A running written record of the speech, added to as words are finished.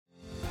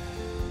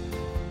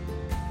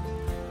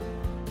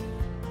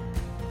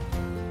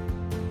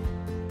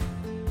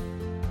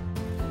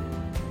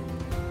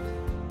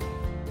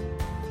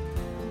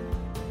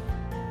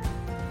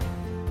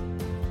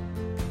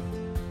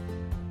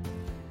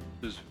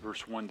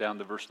verse 1 down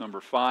to verse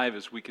number 5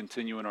 as we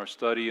continue in our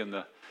study in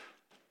the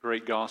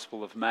great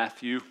Gospel of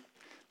Matthew,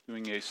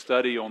 doing a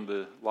study on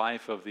the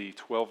life of the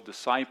 12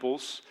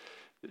 disciples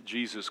that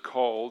Jesus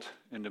called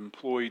and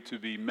employed to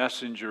be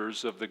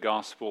messengers of the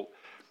gospel.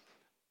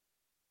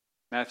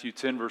 Matthew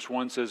 10 verse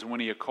 1 says, when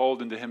he had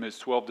called unto him his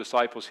 12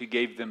 disciples, he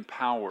gave them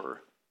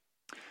power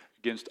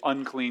against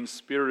unclean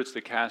spirits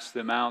to cast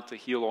them out, to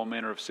heal all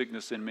manner of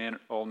sickness and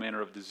all manner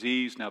of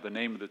disease. Now the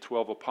name of the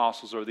 12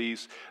 apostles are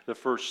these: the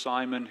first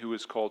Simon, who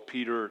is called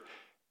Peter,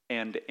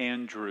 and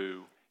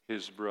Andrew,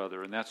 his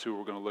brother. And that's who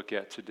we're going to look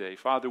at today.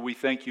 Father, we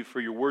thank you for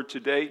your word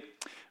today.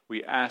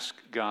 We ask,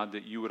 God,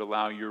 that you would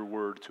allow your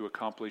word to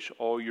accomplish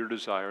all your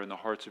desire in the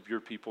hearts of your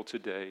people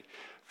today.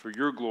 For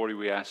your glory,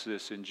 we ask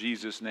this in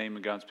Jesus' name.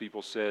 And God's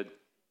people said,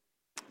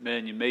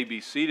 amen. You may be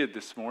seated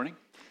this morning.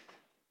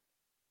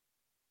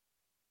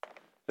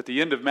 At the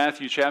end of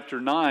Matthew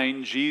chapter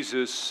 9,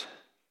 Jesus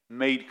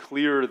made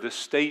clear the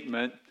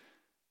statement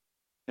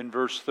in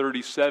verse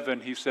 37.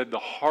 He said, the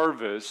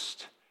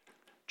harvest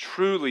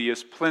truly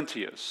is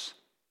plenteous.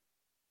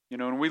 You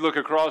know, when we look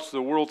across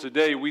the world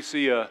today, we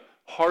see a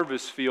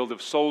harvest field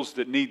of souls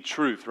that need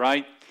truth,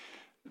 right?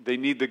 They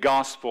need the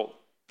gospel.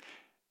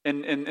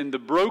 And the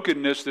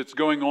brokenness that's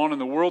going on in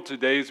the world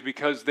today is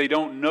because they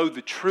don't know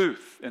the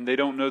truth and they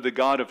don't know the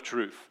God of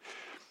truth.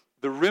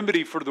 The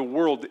remedy for the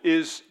world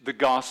is the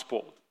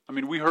gospel. I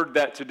mean, we heard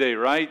that today,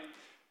 right?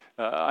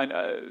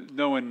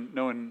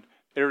 Knowing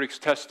Eric's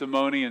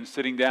testimony and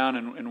sitting down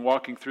and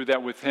walking through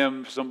that with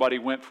him, somebody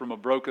went from a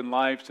broken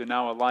life to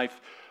now a life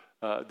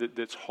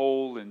that's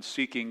whole and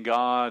seeking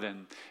God,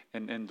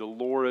 and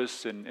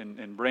Dolores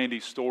and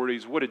Brandy's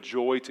stories. What a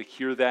joy to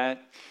hear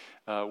that.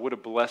 What a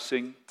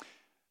blessing.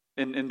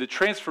 And the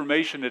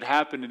transformation that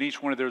happened in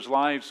each one of their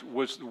lives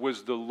was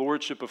the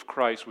lordship of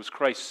Christ, was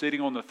Christ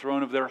sitting on the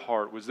throne of their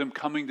heart, was them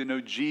coming to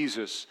know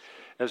Jesus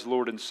as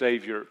Lord and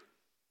Savior.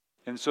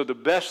 And so the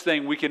best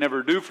thing we can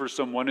ever do for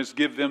someone is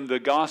give them the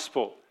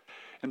gospel.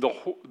 And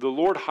the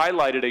Lord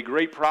highlighted a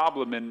great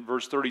problem in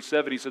verse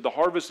 37. He said, the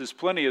harvest is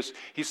plenteous.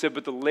 He said,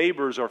 but the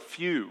laborers are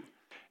few.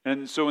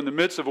 And so in the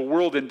midst of a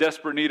world in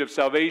desperate need of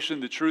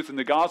salvation, the truth and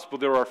the gospel,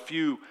 there are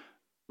few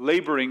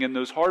laboring in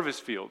those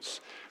harvest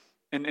fields.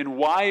 And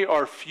why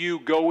are few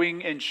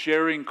going and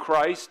sharing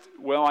Christ?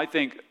 Well, I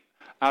think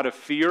out of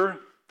fear,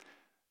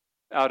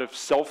 out of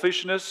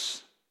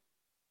selfishness,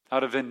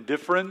 out of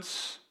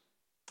indifference,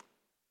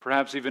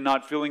 perhaps even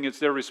not feeling it's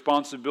their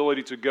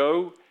responsibility to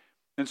go.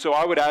 And so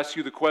I would ask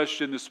you the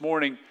question this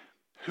morning,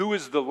 who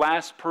is the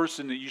last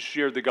person that you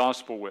shared the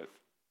gospel with?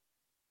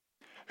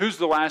 Who's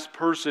the last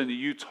person that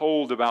you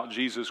told about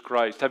Jesus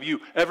Christ? Have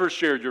you ever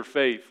shared your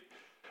faith?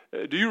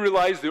 Do you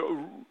realize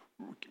the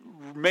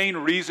main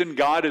reason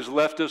God has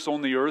left us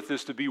on the earth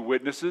is to be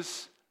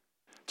witnesses,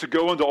 to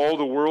go into all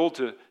the world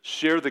to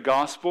share the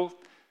gospel?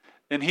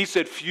 And he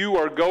said few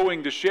are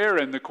going to share,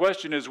 and the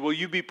question is, will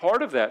you be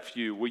part of that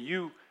few? Will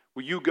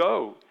you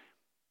go?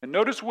 And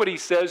notice what he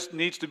says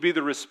needs to be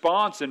the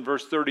response in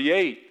verse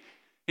 38.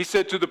 He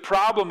said, to the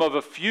problem of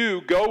a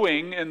few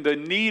going and the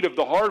need of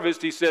the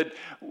harvest, he said,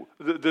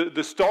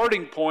 the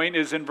starting point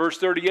is in verse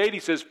 38. He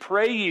says,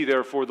 pray ye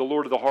therefore the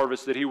Lord of the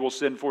harvest that he will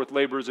send forth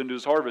laborers into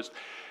his harvest.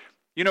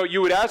 You know,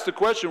 you would ask the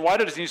question, why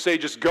doesn't he say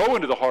just go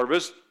into the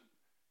harvest?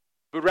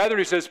 But rather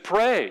he says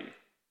pray.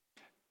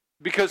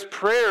 Because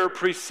prayer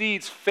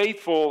precedes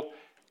faithful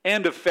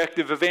and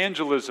effective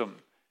evangelism.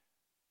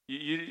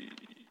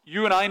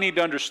 You and I need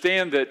to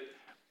understand that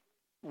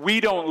we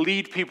don't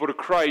lead people to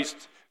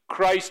Christ.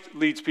 Christ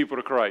leads people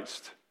to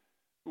Christ.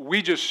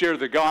 We just share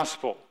the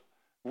gospel.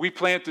 We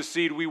plant the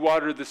seed, we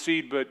water the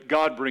seed, but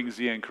God brings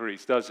the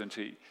increase, doesn't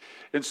he?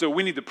 And so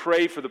we need to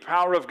pray for the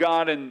power of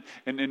God and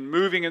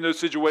moving in those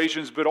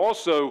situations, but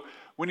also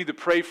we need to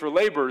pray for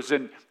laborers.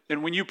 And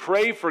when you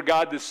pray for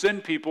God to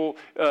send people,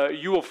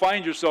 you will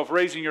find yourself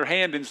raising your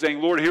hand and saying,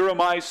 Lord, here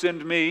am I,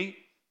 send me.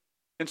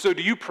 And so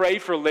do you pray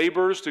for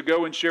laborers to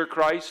go and share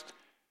Christ?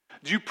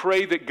 Do you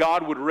pray that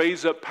God would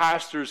raise up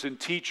pastors and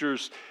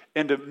teachers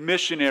and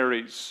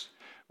missionaries?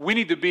 We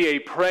need to be a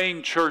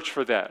praying church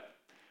for that.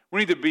 We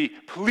need to be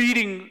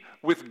pleading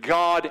with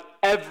God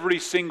every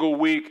single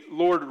week.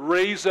 Lord,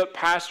 raise up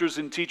pastors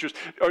and teachers.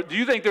 Or do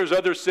you think there's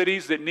other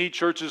cities that need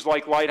churches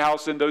like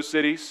Lighthouse in those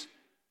cities?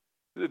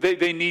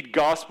 They need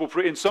gospel.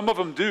 And some of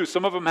them do.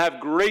 Some of them have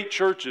great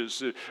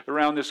churches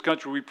around this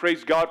country. We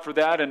praise God for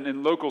that and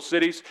in local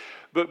cities.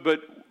 But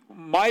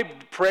my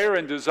prayer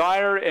and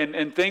desire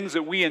and things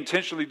that we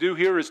intentionally do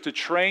here is to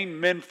train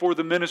men for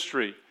the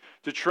ministry,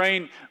 to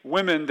train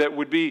women that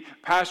would be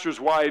pastors'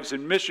 wives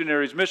and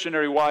missionaries,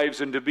 missionary wives,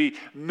 and to be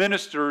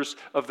ministers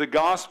of the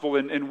gospel.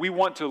 And we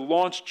want to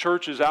launch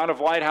churches out of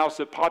Lighthouse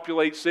that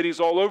populate cities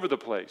all over the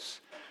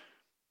place.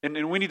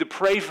 And we need to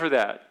pray for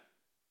that.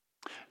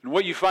 And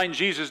what you find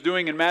Jesus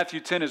doing in Matthew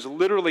 10 is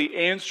literally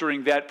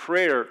answering that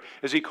prayer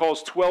as he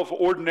calls 12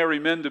 ordinary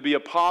men to be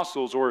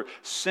apostles or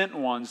sent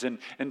ones. And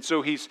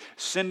so he's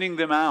sending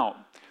them out.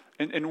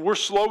 And we're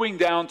slowing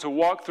down to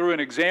walk through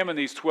and examine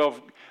these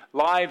 12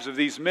 lives of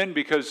these men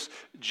because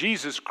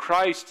Jesus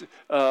Christ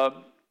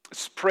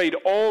prayed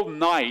all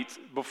night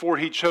before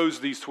he chose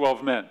these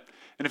 12 men.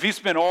 And if he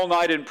spent all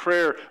night in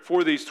prayer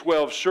for these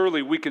 12,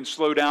 surely we can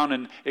slow down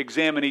and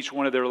examine each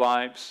one of their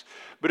lives.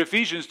 But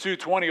Ephesians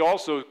 2:20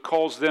 also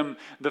calls them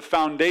the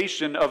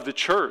foundation of the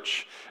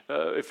church.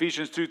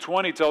 Ephesians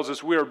 2:20 tells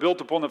us we are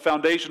built upon the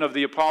foundation of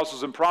the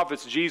apostles and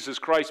prophets, Jesus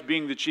Christ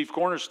being the chief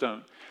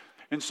cornerstone.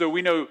 And so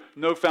we know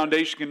no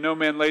foundation can no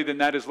man lay than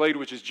that is laid,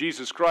 which is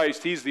Jesus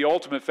Christ. He's the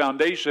ultimate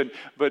foundation,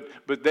 but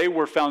they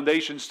were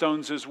foundation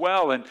stones as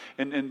well.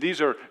 And these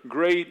are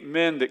great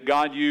men that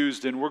God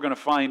used, and we're going to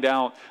find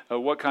out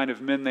what kind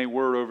of men they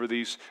were over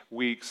these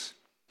weeks.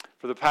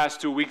 For the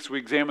past 2 weeks, we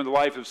examined the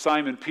life of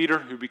Simon Peter,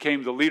 who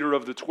became the leader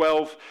of the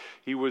 12.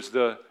 He was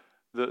the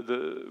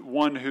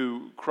one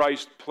who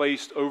Christ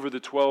placed over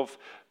the 12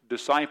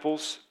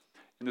 disciples.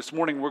 And this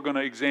morning, we're going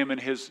to examine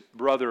his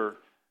brother,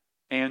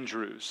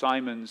 Andrew,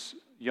 Simon's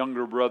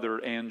younger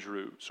brother,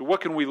 Andrew. So what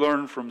can we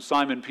learn from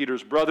Simon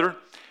Peter's brother?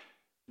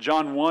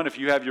 John 1, if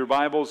you have your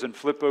Bibles, and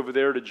flip over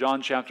there to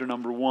John chapter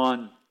number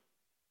 1.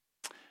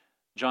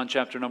 John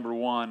chapter number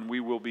 1, we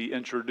will be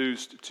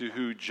introduced to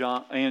who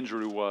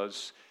Andrew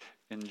was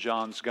in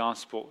John's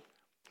gospel.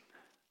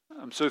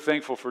 I'm so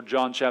thankful for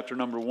John chapter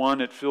number 1.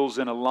 It fills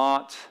in a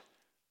lot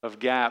of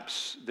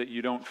gaps that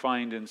you don't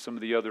find in some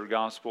of the other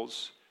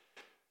gospels.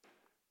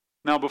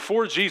 Now,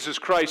 before Jesus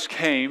Christ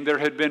came, there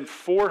had been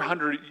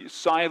 400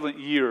 silent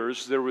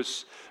years. There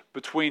was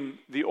between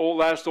the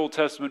last Old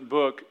Testament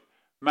book,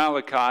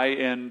 Malachi,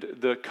 and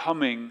the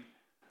coming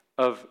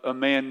of a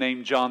man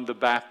named John the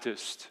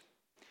Baptist.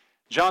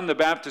 John the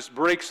Baptist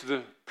breaks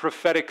the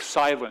prophetic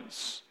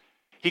silence.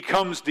 He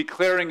comes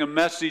declaring a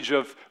message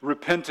of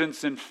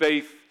repentance and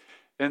faith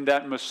in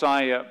that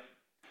Messiah.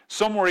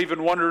 Some were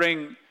even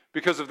wondering,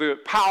 because of the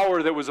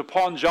power that was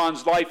upon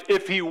John's life,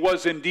 if he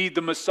was indeed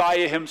the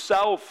Messiah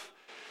himself.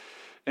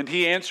 And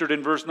he answered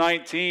in verse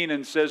 19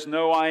 and says,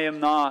 "No, I am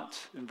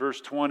not." In verse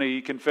 20,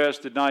 he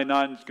confessed, denied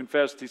not, and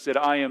confessed. He said,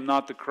 "I am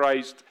not the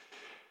Christ."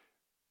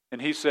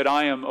 And he said,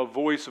 "I am a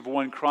voice of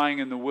one crying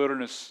in the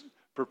wilderness,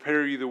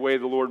 prepare you the way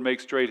of the Lord, make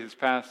straight his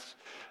paths."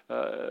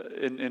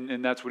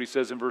 And that's what he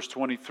says in verse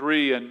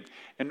 23.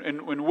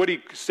 And what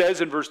he says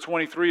in verse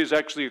 23 is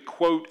actually a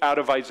quote out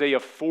of Isaiah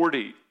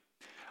 40.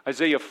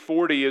 Isaiah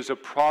 40 is a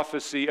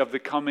prophecy of the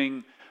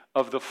coming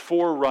of the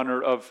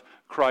forerunner of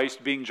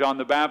Christ, being John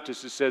the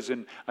Baptist. It says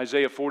in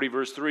Isaiah 40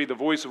 verse 3, "The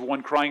voice of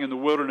one crying in the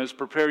wilderness,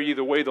 prepare ye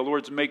the way of the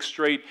Lord, make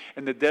straight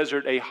in the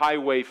desert a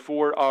highway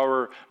for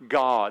our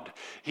God."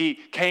 He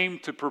came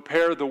to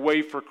prepare the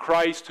way for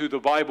Christ, who the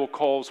Bible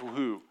calls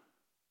who?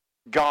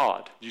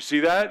 God. Do you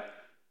see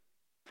that?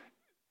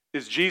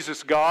 Is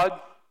Jesus God?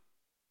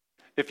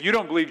 If you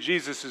don't believe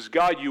Jesus is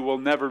God, you will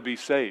never be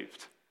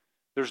saved.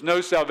 There's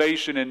no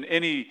salvation in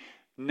any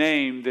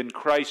name than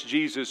Christ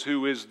Jesus,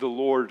 who is the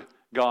Lord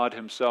God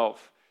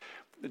himself.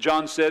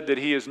 John said that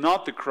he is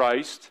not the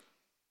Christ.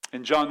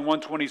 In John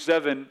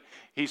 1:27,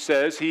 he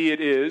says, "He it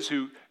is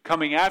who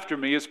coming after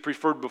me is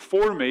preferred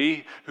before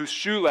me, whose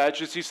shoe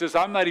latches," he says,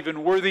 "I'm not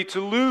even worthy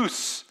to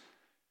loose."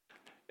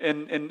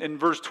 In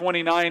verse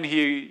 29,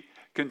 he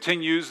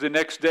continues, the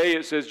next day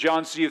it says,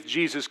 "John seeth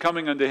Jesus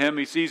coming unto him."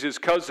 He sees his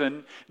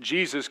cousin,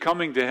 Jesus,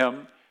 coming to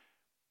him.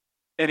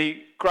 And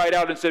he cried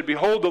out and said,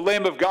 "Behold, the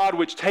Lamb of God,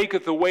 which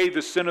taketh away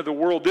the sin of the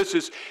world. This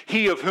is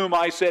he of whom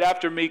I said,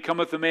 after me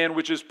cometh a man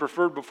which is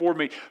preferred before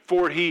me,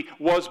 for he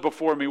was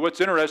before me." What's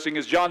interesting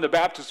is John the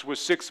Baptist was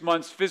 6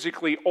 months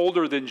physically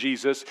older than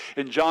Jesus,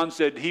 and John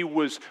said, "He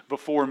was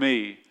before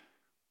me."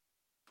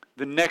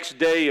 The next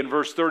day in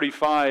verse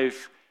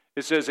 35,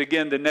 it says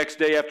again, "The next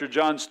day after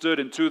John stood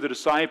and two of the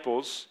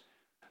disciples,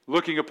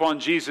 looking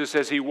upon Jesus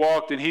as he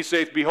walked, and he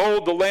saith,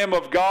 Behold, the Lamb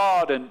of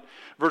God." And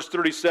verse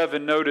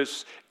 37,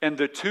 notice, "And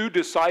the two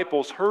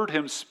disciples heard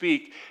him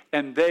speak,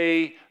 and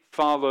they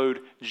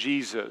followed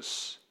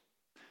Jesus."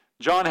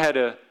 John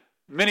had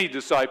many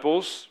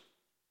disciples.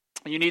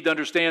 You need to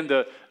understand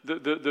the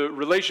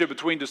relationship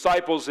between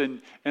disciples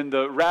and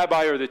the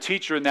rabbi or the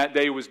teacher in that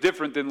day was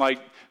different than like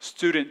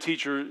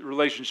student-teacher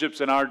relationships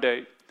in our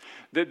day.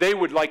 They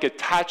would like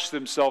attach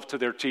themselves to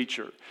their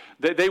teacher.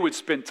 They would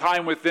spend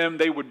time with them.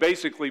 They would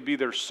basically be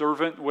their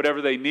servant,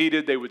 whatever they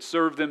needed. They would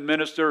serve them,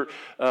 minister.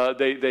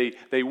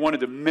 They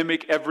wanted to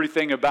mimic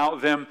everything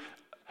about them.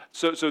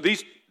 So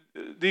these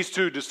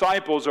two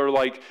disciples are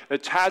like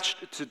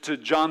attached to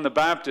John the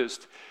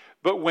Baptist.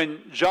 But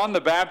when John the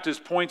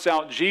Baptist points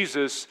out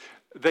Jesus,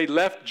 they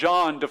left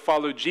John to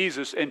follow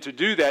Jesus. And to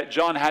do that,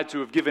 John had to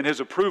have given his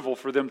approval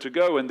for them to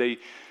go, and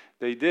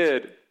they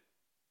did.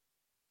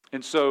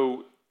 And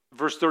so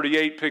verse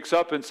 38 picks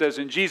up and says,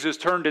 "And Jesus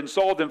turned and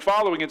saw them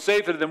following, and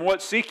saith unto them,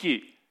 What seek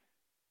ye?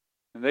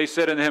 And they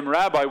said unto him,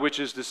 Rabbi," which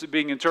is this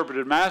being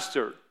interpreted,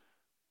 "Master,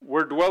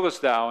 where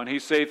dwellest thou?" And he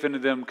saith unto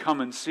them,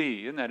 "Come and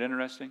see." Isn't that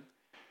interesting?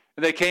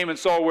 And they came and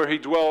saw where he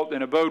dwelt,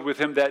 and abode with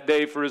him that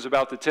day, for it was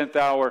about the 10th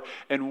hour.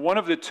 And one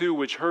of the two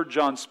which heard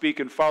John speak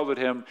and followed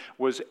him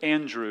was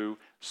Andrew,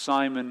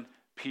 Simon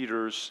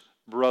Peter's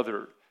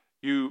brother.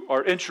 You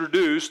are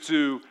introduced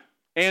to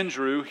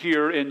Andrew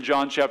here in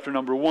John chapter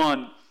number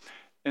 1.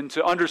 and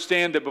to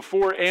understand that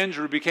before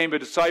Andrew became a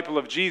disciple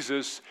of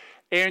Jesus,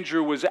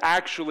 Andrew was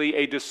actually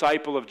a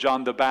disciple of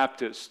John the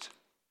Baptist.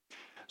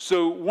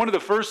 So one of the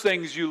first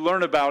things you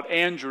learn about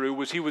Andrew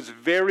was he was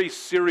very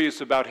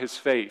serious about his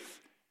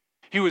faith.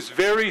 He was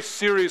very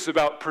serious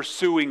about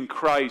pursuing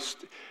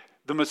Christ,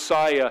 the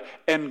Messiah,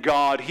 and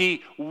God.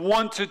 He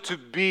wanted to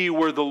be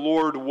where the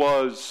Lord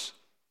was.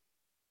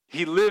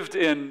 He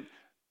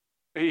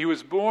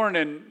was born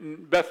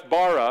in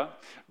Bethbara,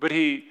 but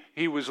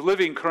he was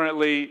living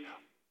currently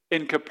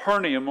in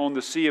Capernaum on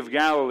the Sea of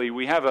Galilee.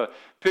 We have a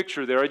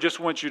picture there. I just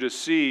want you to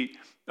see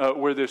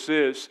where this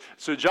is.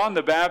 So John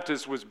the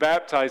Baptist was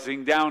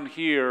baptizing down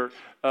here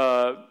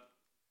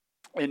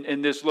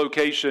in this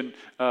location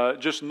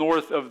just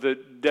north of the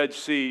Dead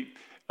Sea.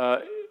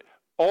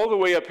 All the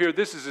way up here,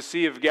 this is the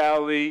Sea of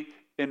Galilee,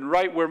 and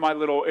right where my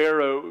little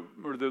arrow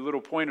or the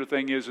little pointer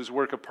thing is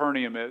where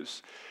Capernaum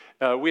is.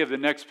 We have the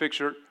next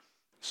picture.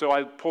 So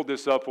I pulled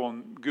this up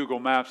on Google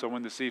Maps. I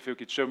wanted to see if it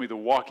could show me the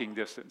walking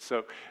distance.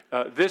 So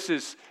this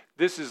is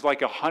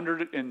like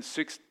 100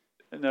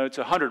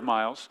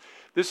 miles.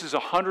 This is a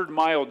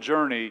 100-mile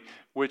journey,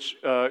 which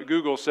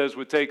Google says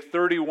would take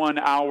 31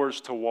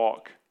 hours to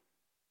walk.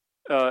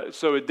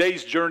 So a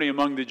day's journey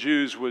among the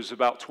Jews was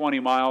about 20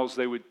 miles.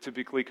 They would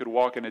typically could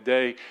walk in a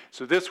day.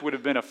 So this would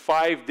have been a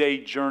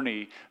 5-day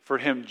journey for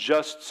him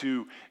just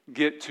to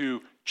get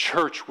to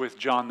church with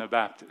John the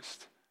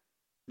Baptist.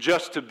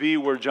 Just to be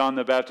where John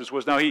the Baptist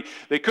was. Now,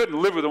 they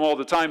couldn't live with him all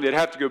the time. They'd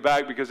have to go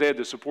back because they had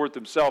to support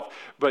themselves.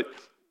 But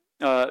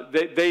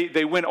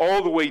they went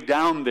all the way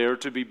down there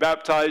to be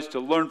baptized, to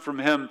learn from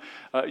him.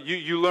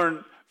 You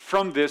learn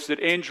from this that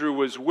Andrew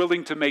was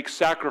willing to make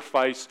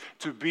sacrifice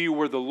to be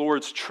where the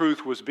Lord's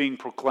truth was being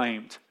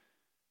proclaimed.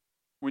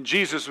 When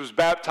Jesus was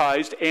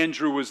baptized,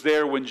 Andrew was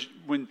there. When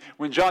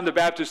John the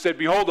Baptist said,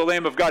 "Behold the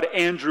Lamb of God,"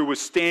 Andrew was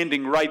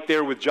standing right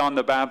there with John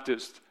the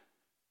Baptist.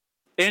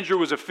 Andrew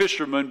was a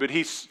fisherman, but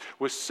he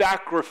was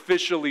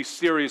sacrificially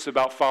serious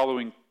about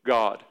following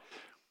God.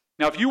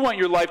 Now, if you want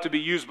your life to be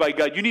used by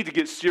God, you need to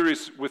get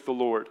serious with the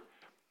Lord.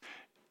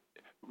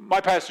 My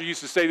pastor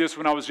used to say this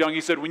when I was young.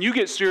 He said, when you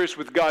get serious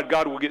with God,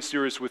 God will get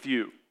serious with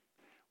you.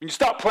 When you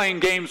stop playing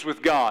games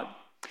with God.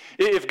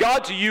 If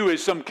God to you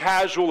is some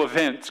casual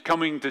event,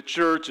 coming to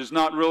church is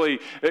not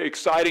really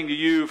exciting to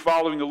you,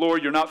 following the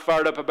Lord, you're not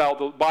fired up about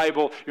the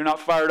Bible, you're not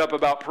fired up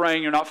about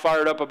praying, you're not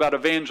fired up about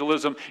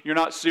evangelism, you're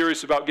not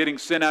serious about getting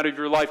sin out of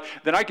your life,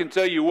 then I can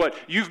tell you what,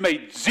 you've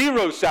made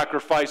zero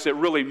sacrifice that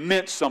really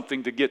meant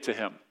something to get to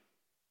Him.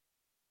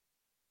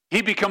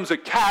 He becomes a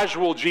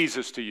casual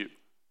Jesus to you.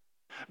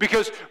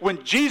 Because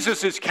when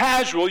Jesus is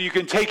casual, you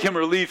can take Him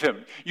or leave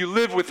Him. You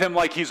live with Him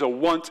like He's a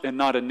want and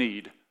not a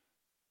need.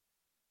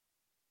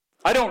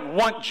 I don't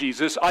want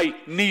Jesus, I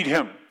need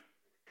Him.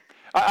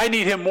 I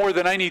need Him more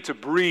than I need to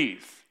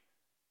breathe.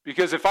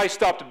 Because if I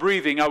stopped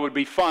breathing, I would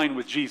be fine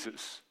with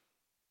Jesus.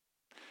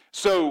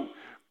 So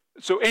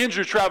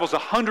Andrew travels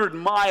 100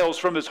 miles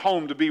from his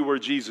home to be where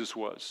Jesus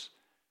was.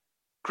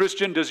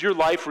 Christian, does your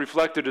life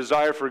reflect a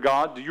desire for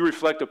God? Do you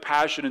reflect a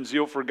passion and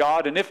zeal for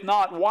God? And if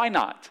not, why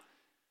not?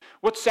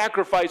 What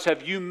sacrifice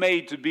have you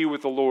made to be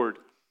with the Lord?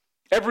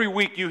 Every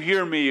week you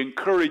hear me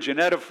encourage and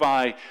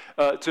edify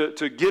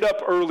to get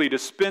up early, to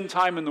spend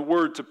time in the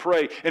Word, to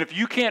pray. And if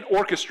you can't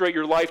orchestrate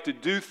your life to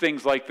do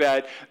things like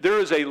that, there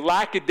is a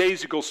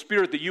lackadaisical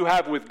spirit that you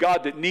have with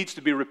God that needs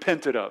to be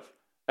repented of.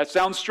 That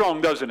sounds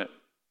strong, doesn't it?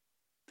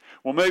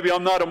 Well, maybe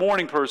I'm not a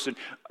morning person.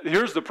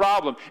 Here's the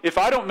problem. If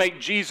I don't make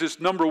Jesus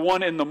number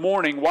one in the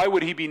morning, why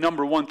would He be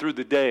number one through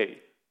the day?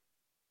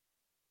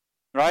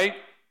 Right?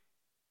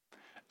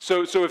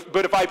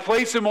 But if I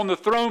place Him on the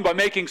throne by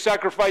making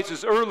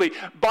sacrifices early,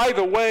 by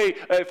the way,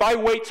 if I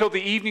wait till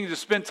the evening to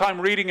spend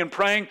time reading and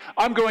praying,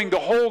 I'm going the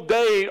whole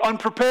day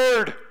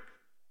unprepared.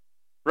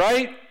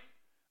 Right?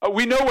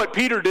 We know what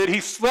Peter did.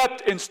 He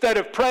slept instead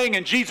of praying,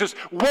 and Jesus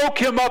woke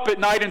him up at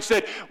night and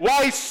said,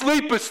 "Why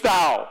sleepest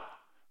thou?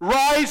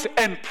 Rise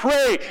and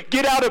pray.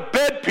 Get out of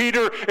bed,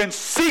 Peter, and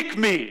seek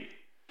me."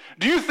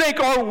 Do you think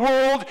our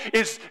world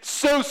is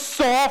so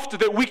soft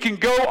that we can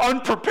go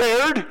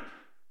unprepared?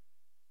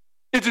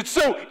 Is it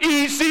so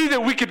easy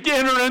that we could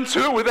enter into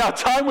it without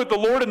time with the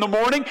Lord in the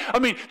morning? I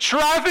mean,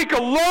 traffic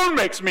alone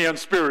makes me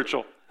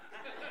unspiritual.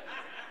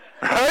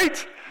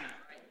 Right?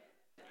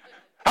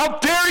 How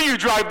dare you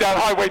drive down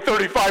Highway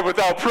 35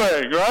 without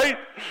praying, right?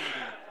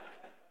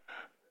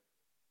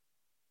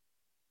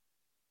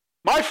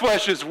 My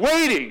flesh is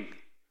waiting.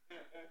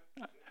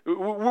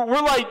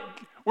 We're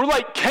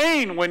like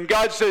Cain when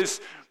God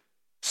says,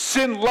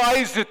 sin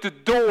lies at the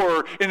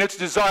door and its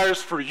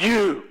desires for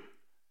you.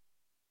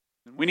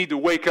 We need to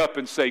wake up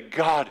and say,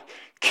 God,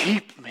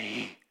 keep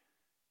me,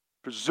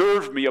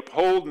 preserve me,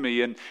 uphold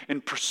me,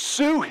 and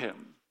pursue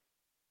Him.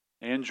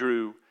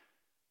 Andrew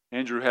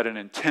had an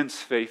intense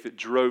faith that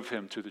drove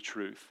him to the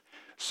truth.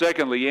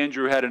 Secondly,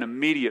 Andrew had an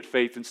immediate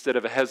faith instead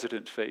of a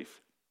hesitant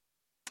faith.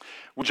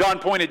 When John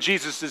pointed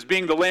Jesus as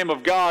being the Lamb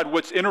of God,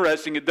 what's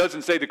interesting, it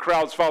doesn't say the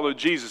crowds followed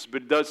Jesus,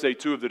 but it does say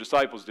 2 of the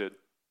disciples did.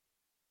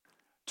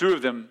 2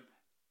 of them,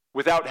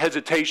 without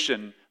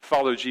hesitation,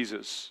 followed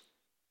Jesus.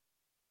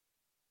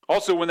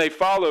 Also, when they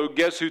followed,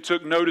 guess who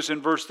took notice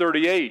in verse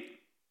 38? It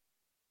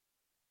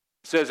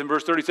says in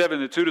verse 37,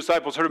 the two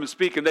disciples heard him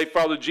speak, and they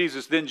followed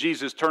Jesus. Then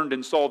Jesus turned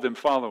and saw them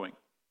following.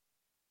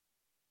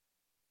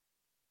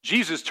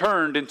 Jesus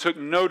turned and took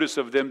notice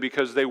of them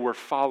because they were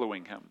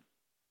following him.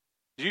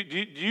 Do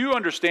you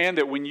understand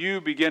that when you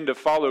begin to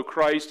follow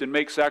Christ and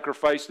make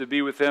sacrifice to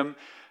be with him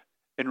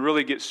and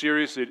really get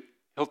serious, that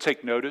he'll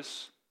take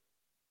notice?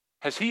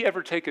 Has he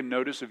ever taken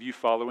notice of you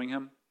following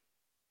him?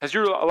 Has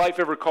your life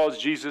ever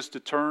caused Jesus to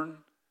turn?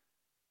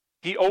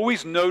 He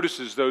always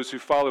notices those who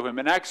follow him.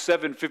 In Acts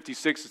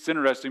 7:56, it's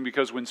interesting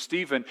because when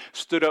Stephen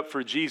stood up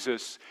for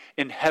Jesus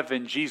in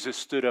heaven, Jesus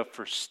stood up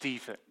for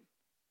Stephen.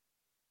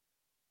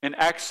 In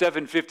Acts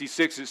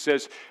 7:56, it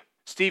says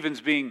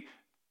Stephen's being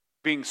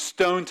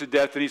stoned to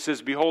death, and he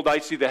says, behold, I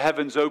see the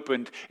heavens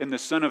opened and the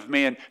Son of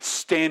Man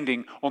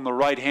standing on the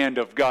right hand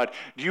of God.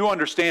 Do you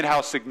understand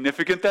how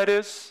significant that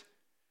is?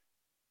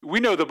 We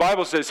know the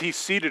Bible says he's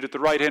seated at the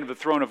right hand of the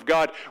throne of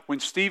God. When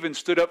Stephen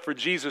stood up for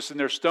Jesus and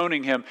they're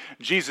stoning him,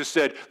 Jesus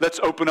said,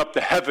 let's open up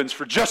the heavens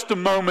for just a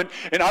moment,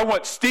 and I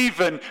want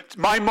Stephen,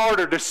 my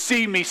martyr, to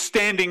see me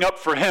standing up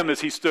for him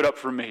as he stood up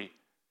for me.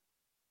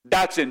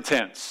 That's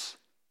intense.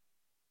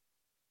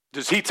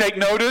 Does he take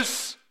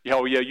notice?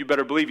 Oh yeah, you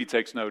better believe he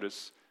takes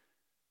notice.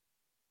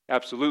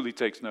 Absolutely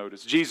takes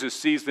notice. Jesus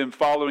sees them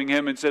following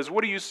him and says,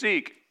 what do you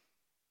seek?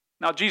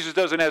 Now, Jesus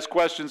doesn't ask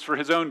questions for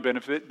his own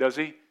benefit, does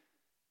he?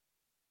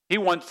 He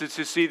wants to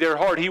see their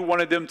heart. He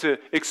wanted them to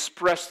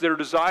express their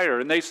desire.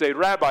 And they say,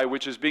 Rabbi,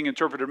 which is being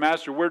interpreted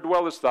master, where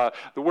dwellest thou?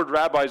 The word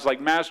rabbi is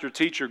like master,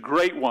 teacher,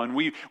 great one.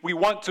 We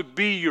want to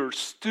be your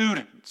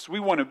students. We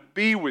want to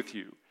be with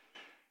you.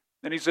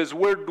 And he says,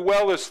 where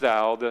dwellest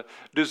thou? The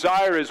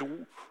desire is,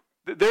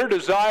 their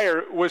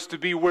desire was to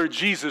be where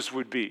Jesus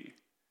would be.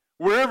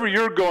 Wherever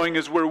you're going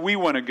is where we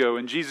want to go.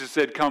 And Jesus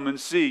said, come and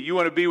see. You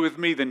want to be with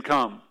me? Then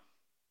come.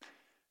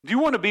 Do you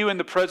want to be in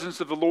the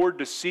presence of the Lord,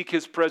 to seek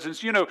his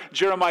presence? You know,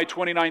 Jeremiah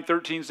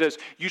 29:13 says,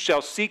 you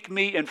shall seek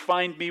me and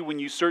find me when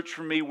you search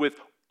for me with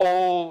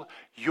all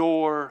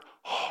your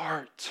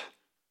heart.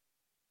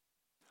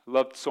 I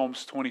love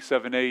Psalms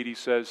 27:8. He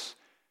says,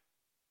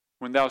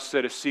 when thou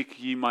saidest, seek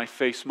ye my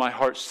face, my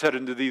heart said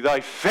unto thee,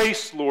 thy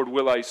face, Lord,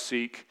 will I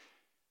seek.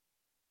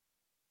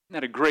 Isn't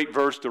that a great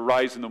verse to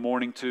rise in the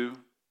morning to?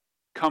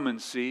 Come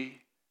and see.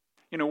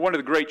 You know, one of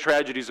the great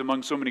tragedies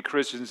among so many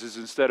Christians is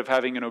instead of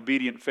having an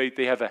obedient faith,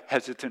 they have a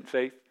hesitant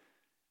faith.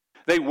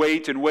 They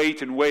wait and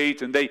wait and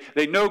wait, and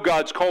they know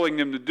God's calling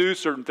them to do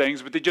certain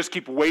things, but they just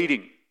keep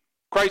waiting.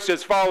 Christ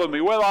says, follow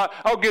me. Well,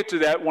 I'll get to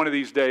that one of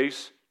these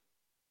days.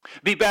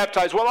 Be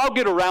baptized. Well, I'll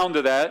get around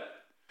to that.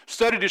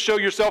 Study to show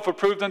yourself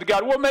approved unto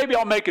God. Well, maybe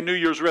I'll make a New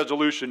Year's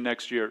resolution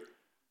next year.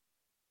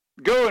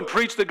 Go and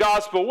preach the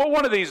gospel. Well,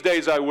 one of these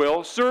days I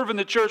will. Serve in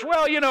the church.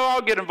 Well, you know,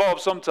 I'll get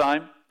involved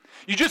sometime.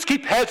 You just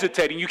keep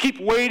hesitating. You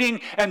keep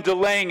waiting and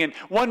delaying. And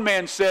one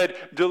man said,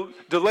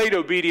 delayed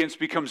obedience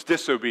becomes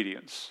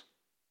disobedience.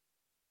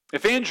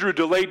 If Andrew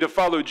delayed to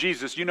follow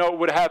Jesus, you know what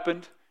would have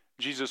happened?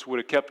 Jesus would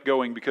have kept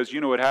going, because you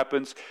know what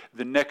happens?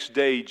 The next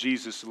day,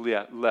 Jesus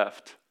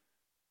left.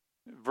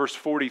 Verse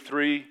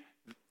 43,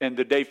 and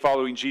the day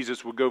following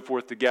Jesus would go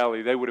forth to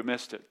Galilee. They would have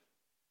missed it.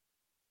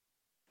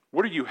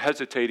 What are you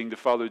hesitating to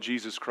follow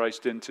Jesus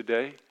Christ in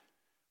today?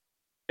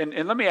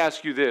 And let me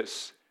ask you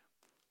this.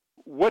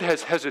 What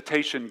has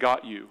hesitation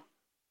got you?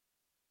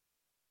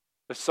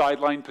 A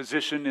sideline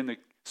position in the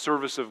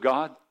service of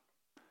God?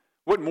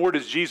 What more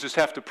does Jesus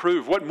have to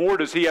prove? What more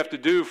does he have to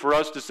do for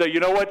us to say, you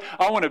know what,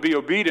 I want to be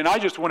obedient. I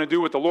just want to do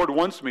what the Lord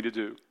wants me to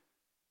do.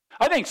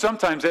 I think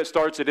sometimes that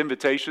starts at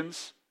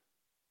invitations.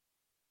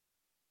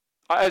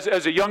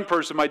 As a young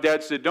person, my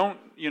dad said,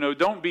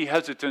 don't be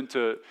hesitant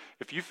to,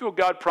 if you feel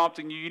God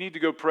prompting you, you need to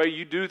go pray,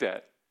 you do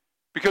that.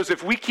 Because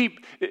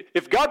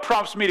if God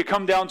prompts me to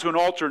come down to an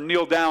altar and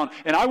kneel down,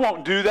 and I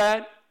won't do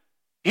that,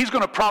 he's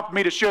going to prompt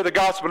me to share the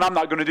gospel, and I'm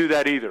not going to do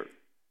that either.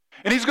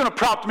 And he's going to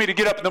prompt me to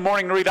get up in the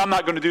morning and read, I'm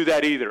not going to do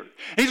that either.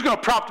 He's going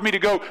to prompt me to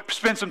go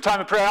spend some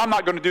time in prayer, I'm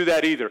not going to do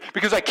that either.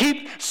 Because I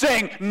keep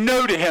saying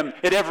no to him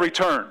at every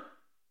turn.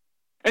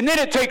 And then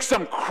it takes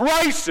some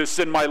crisis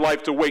in my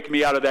life to wake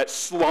me out of that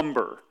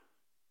slumber.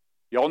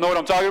 Y'all know what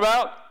I'm talking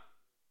about?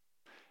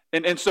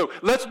 And so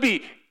let's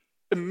be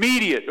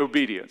immediate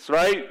obedience,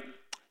 right?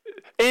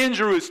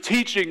 Andrew is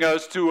teaching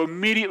us to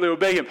immediately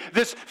obey him.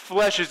 This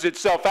fleshes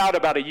itself out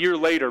about a year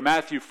later,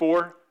 Matthew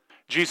 4.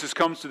 Jesus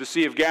comes to the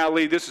Sea of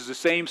Galilee. This is the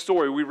same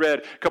story we read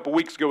a couple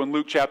weeks ago in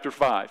Luke chapter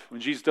 5. When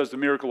Jesus does the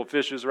miracle of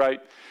fishes,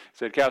 right? He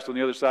said, cast on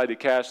the other side, they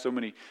cast so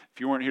many. If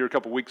you weren't here a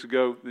couple weeks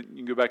ago, you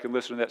can go back and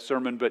listen to that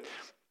sermon. But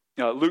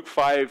Luke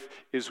 5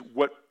 is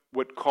what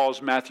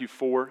caused Matthew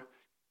 4.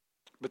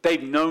 But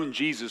they've known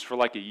Jesus for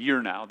like a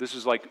year now. This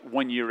is like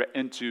 1 year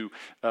into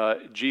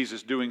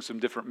Jesus doing some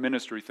different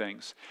ministry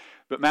things.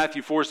 But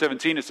Matthew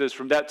 4:17, it says,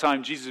 from that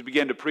time Jesus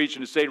began to preach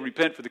and to say,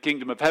 repent, for the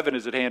kingdom of heaven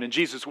is at hand. And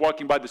Jesus,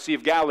 walking by the Sea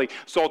of Galilee,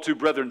 saw two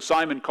brethren,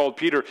 Simon called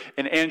Peter,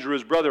 and Andrew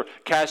his brother,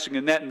 casting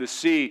a net in the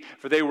sea,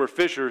 for they were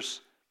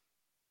fishers.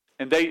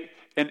 And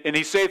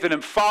he saith to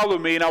them, follow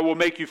me, and I will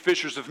make you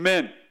fishers of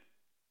men.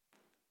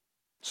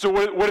 So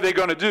what are they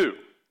going to do?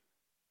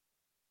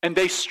 And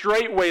they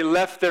straightway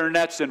left their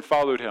nets and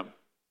followed him.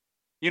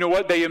 You know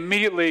what? They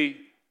immediately,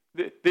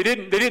 they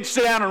didn't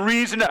sit down and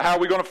reason, how are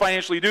we going to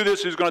financially do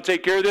this? Who's going to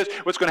take care of this?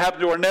 What's going to happen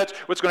to our nets?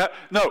 What's going to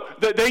happen? No,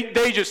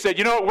 they just said,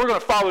 you know what? We're going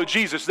to follow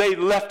Jesus. They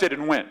left it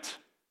and went.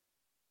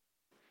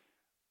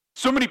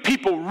 So many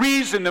people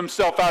reason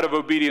themselves out of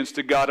obedience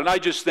to God, and I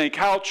just think,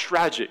 how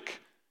tragic.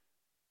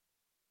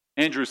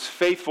 Andrew's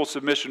faithful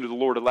submission to the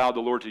Lord allowed the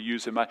Lord to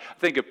use him. I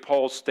think of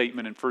Paul's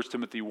statement in 1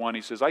 Timothy 1.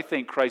 He says, I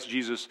thank Christ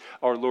Jesus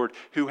our Lord,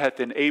 who hath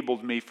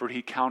enabled me, for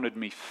he counted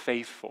me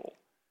faithful.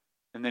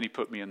 And then he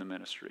put me in the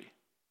ministry.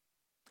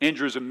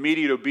 Andrew's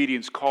immediate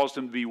obedience caused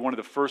him to be one of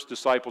the first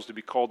disciples to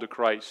be called to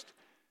Christ.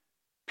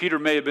 Peter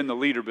may have been the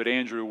leader, but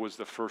Andrew was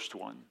the first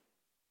one.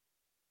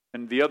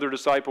 And the other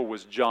disciple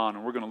was John.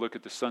 And we're going to look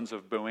at the sons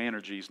of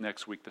Boanerges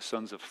next week, the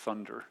sons of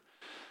thunder.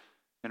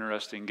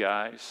 Interesting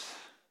guys.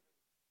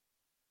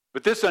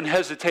 But this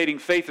unhesitating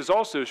faith is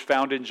also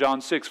found in John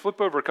 6.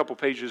 Flip over a couple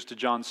pages to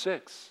John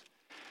 6.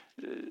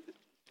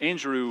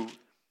 Andrew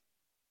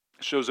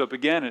shows up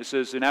again, and it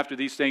says, and after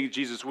these things,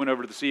 Jesus went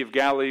over to the Sea of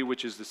Galilee,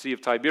 which is the Sea of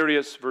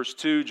Tiberias. Verse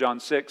 2, John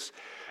 6.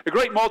 A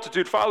great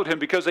multitude followed him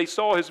because they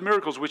saw his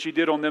miracles, which he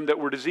did on them that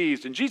were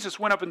diseased. And Jesus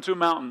went up into a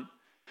mountain,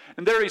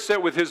 and there he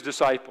sat with his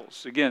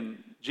disciples.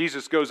 Again,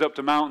 Jesus goes up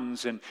to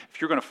mountains, and if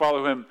you're going to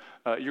follow him,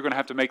 you're going to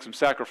have to make some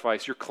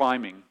sacrifice. You're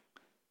climbing.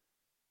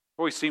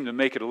 Always seemed to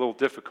make it a little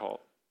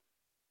difficult.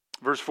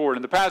 Verse 4,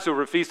 and the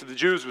Passover feast of the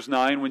Jews was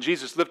nigh, and when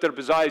Jesus lifted up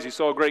his eyes, he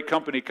saw a great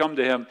company come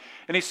to him.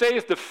 And he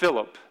saith to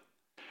Philip,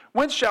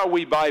 whence shall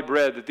we buy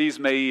bread that these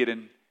may eat?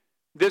 And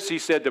this he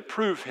said to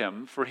prove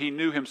him, for he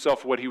knew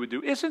himself what he would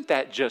do. Isn't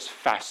that just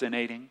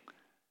fascinating?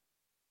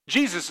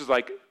 Jesus is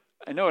like,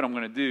 I know what I'm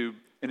going to do.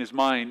 In his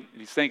mind,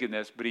 he's thinking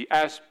this, but he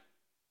asked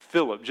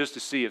Philip just to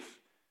see if,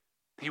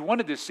 he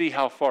wanted to see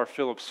how far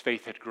Philip's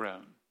faith had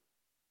grown.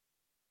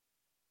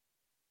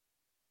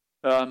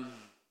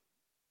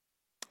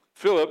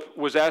 Philip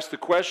was asked the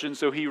question,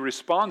 so he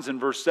responds in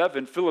verse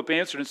 7. Philip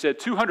answered and said,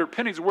 200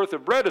 pennies worth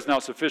of bread is now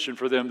sufficient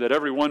for them, that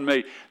every one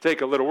may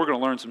take a little. We're going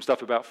to learn some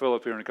stuff about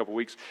Philip here in a couple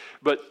weeks.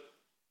 But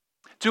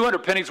 200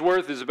 pennies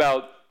worth is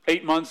about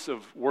 8 months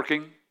of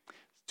working,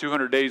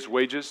 200 days'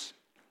 wages.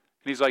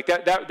 And he's like,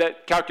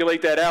 that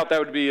calculate that out, that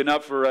would be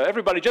enough for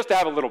everybody just to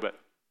have a little bit.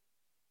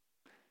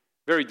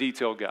 Very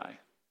detailed guy.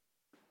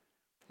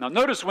 Now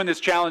notice when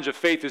this challenge of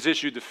faith is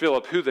issued to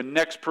Philip, who the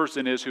next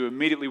person is who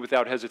immediately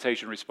without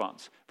hesitation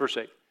responds. Verse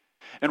 8.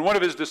 And one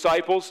of his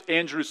disciples,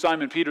 Andrew,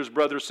 Simon Peter's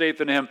brother,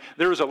 saith unto him,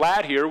 there is a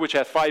lad here which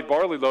hath 5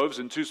 barley loaves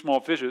and 2 small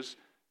fishes.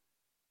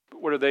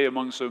 But what are they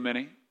among so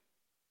many?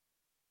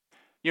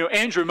 You know,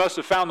 Andrew must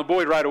have found the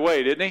boy right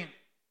away, didn't he?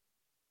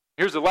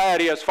 Here's the lad,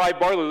 he has 5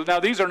 barley loaves. Now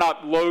these are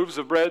not loaves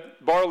of bread.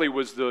 Barley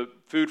was the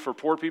food for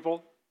poor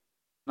people,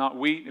 not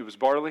wheat, it was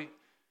barley.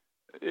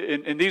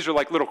 And these are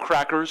like little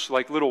crackers,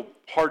 like little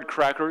hard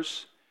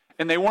crackers.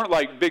 And they weren't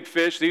like big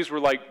fish. These were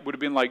like, would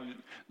have been like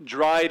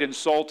dried and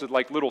salted,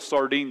 like little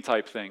sardine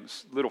type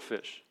things, little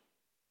fish.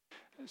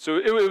 So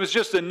it was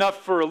just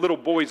enough for a little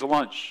boy's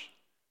lunch.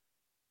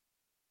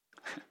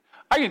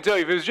 I can tell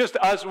you, if it was just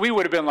us, we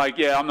would have been like,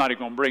 yeah, I'm not even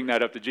going to bring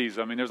that up to Jesus.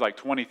 I mean, there's like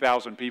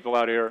 20,000 people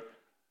out here.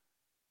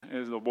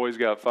 This little boy's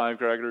got 5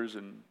 crackers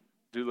and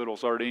 2 little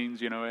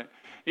sardines, you know.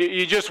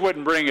 You just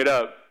wouldn't bring it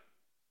up.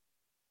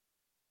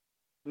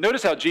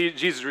 Notice how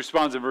Jesus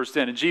responds in verse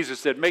 10. And Jesus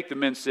said, make the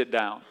men sit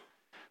down.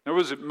 There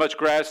wasn't much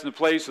grass in the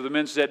place, so the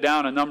men sat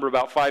down, a number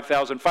about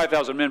 5,000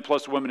 men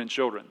plus women and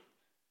children.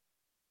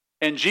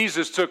 And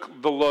Jesus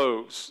took the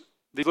loaves,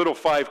 these little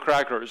 5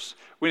 crackers.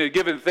 When he had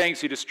given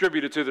thanks, he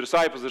distributed to the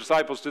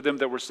disciples to them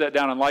that were set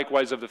down, and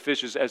likewise of the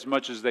fishes as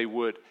much as they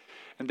would.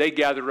 And they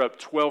gathered up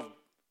 12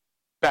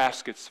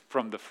 baskets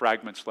from the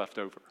fragments left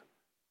over.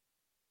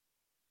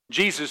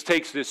 Jesus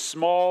takes this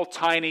small,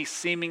 tiny,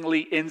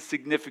 seemingly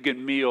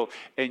insignificant meal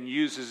and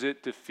uses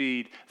it to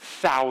feed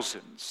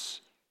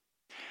thousands.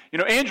 You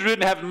know, Andrew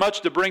didn't have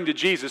much to bring to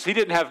Jesus. He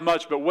didn't have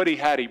much, but what he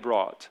had, he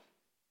brought.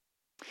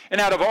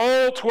 And out of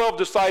all 12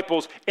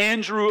 disciples,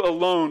 Andrew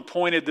alone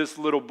pointed this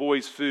little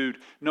boy's food.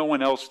 No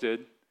one else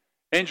did.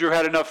 Andrew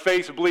had enough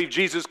faith to believe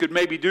Jesus could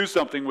maybe do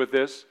something with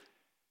this.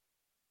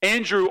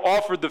 Andrew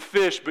offered the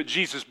fish, but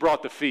Jesus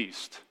brought the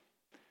feast.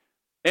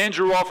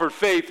 Andrew offered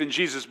faith, and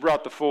Jesus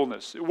brought the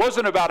fullness. It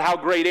wasn't about how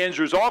great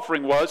Andrew's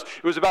offering was.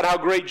 It was about how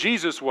great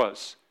Jesus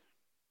was.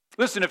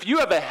 Listen, if you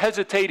have a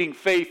hesitating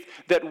faith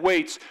that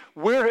waits,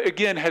 where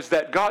again has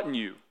that gotten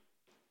you?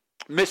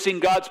 Missing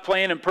God's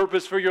plan and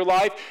purpose for your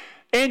life?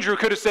 Andrew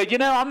could have said, you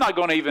know, I'm not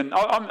going to even,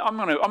 I'm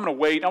going to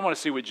wait. I want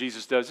to see what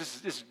Jesus does.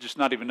 This is just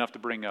not even enough to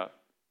bring up.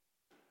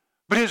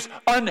 But his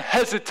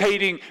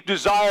unhesitating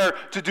desire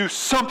to do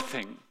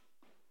something.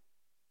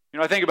 You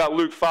know, I think about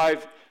Luke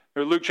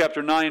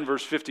chapter 9,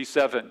 verse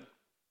 57.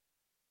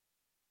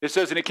 It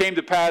says, and it came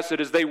to pass that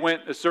as they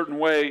went a certain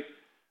way,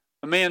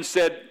 a man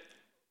said,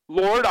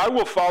 Lord, I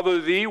will follow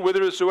thee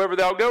whithersoever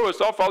thou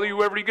goest. I'll follow you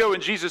wherever you go.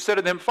 And Jesus said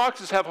to them,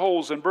 foxes have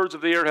holes and birds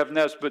of the air have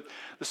nests, but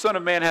the Son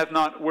of Man hath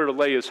not where to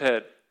lay his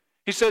head.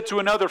 He said to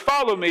another,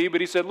 follow me. But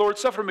he said, Lord,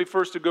 suffer me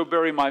first to go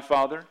bury my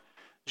father.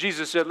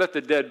 Jesus said, let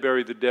the dead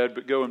bury the dead,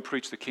 but go and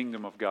preach the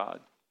kingdom of God.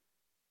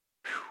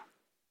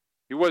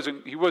 He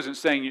wasn't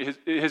saying,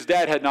 his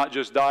dad had not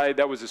just died.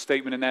 That was a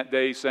statement in that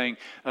day saying,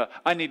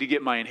 I need to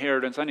get my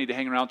inheritance. I need to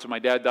hang around till my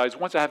dad dies.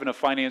 Once I have enough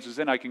finances,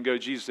 then I can go.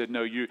 Jesus said,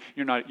 no, you're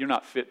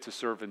not fit to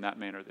serve in that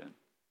manner then.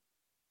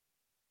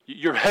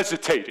 You're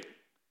hesitating.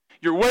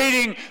 You're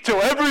waiting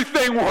till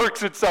everything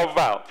works itself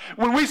out.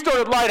 When we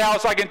started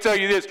Lighthouse, I can tell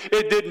you this,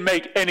 it didn't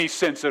make any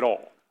sense at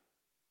all.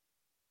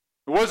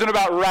 It wasn't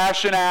about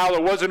rationale.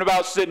 It wasn't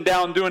about sitting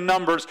down and doing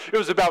numbers. It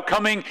was about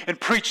coming and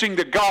preaching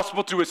the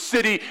gospel to a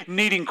city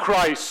needing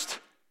Christ.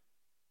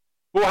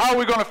 Well, how are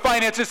we going to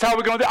finance this? How are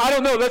we going to do it? I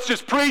don't know. Let's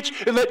just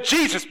preach and let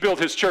Jesus build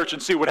his church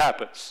and see what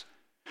happens.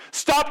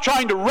 Stop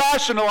trying to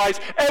rationalize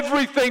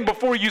everything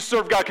before you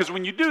serve God, because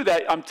when you do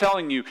that, I'm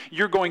telling you,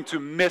 you're going to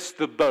miss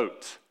the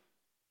boat.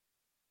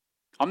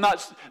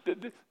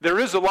 There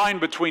is a line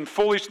between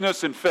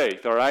foolishness and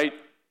faith, all right?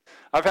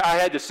 I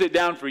had to sit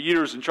down for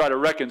years and try to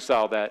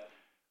reconcile that.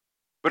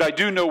 But I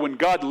do know when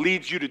God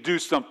leads you to do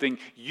something,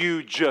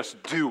 you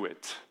just do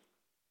it.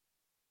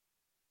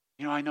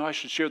 I know I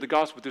should share the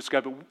gospel with this guy,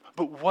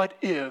 but what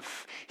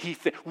if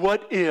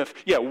what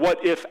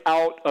if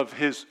out of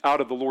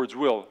the Lord's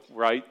will,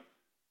 right?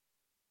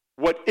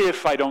 What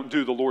if I don't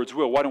do the Lord's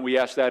will? Why don't we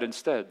ask that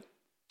instead?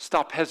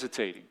 Stop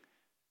hesitating.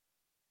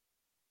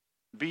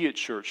 Be at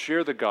church,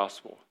 share the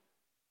gospel.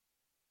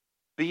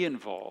 Be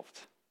involved.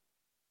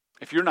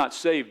 If you're not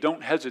saved,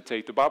 don't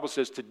hesitate. The Bible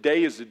says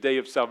today is the day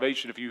of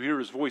salvation. If you hear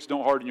his voice,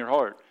 don't harden your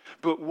heart.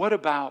 But what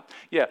about,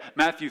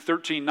 Matthew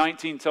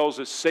 13:19 tells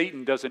us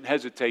Satan doesn't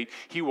hesitate.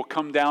 He will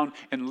come down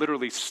and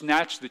literally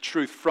snatch the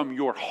truth from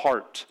your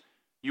heart.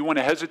 You want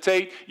to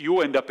hesitate?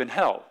 You'll end up in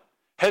hell.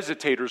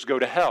 Hesitators go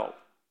to hell.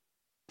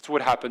 That's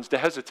what happens to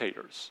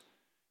hesitators.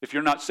 If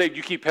you're not saved,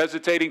 you keep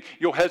hesitating,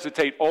 you'll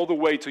hesitate all the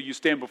way till you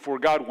stand before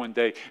God one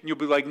day. And you'll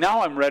be like,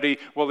 now I'm ready.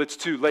 Well, it's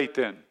too late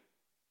then.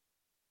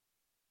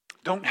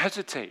 Don't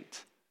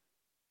hesitate.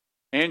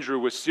 Andrew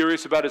was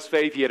serious about his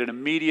faith. He had an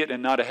immediate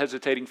and not a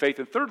hesitating faith.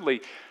 And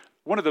thirdly,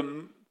 one of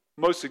the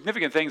most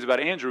significant things about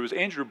Andrew is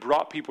Andrew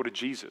brought people to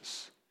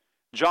Jesus.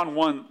 John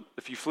 1,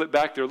 if you flip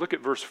back there, look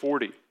at verse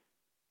 40.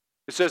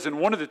 It says, and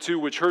one of the two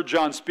which heard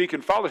John speak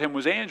and followed him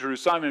was Andrew,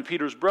 Simon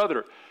Peter's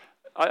brother.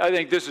 I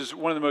think this is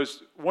one of the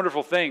most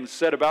wonderful things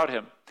said about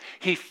him.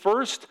 He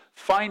first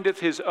findeth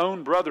his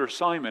own brother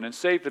Simon and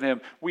saith to him,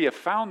 we have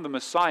found the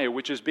Messiah,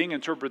 which is being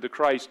interpreted the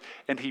Christ,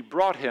 and he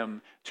brought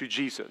him to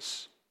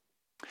Jesus.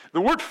 The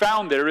word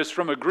found there is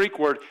from a Greek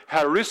word,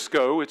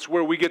 harisko. It's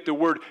where we get the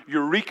word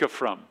eureka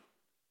from.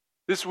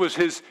 This was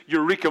his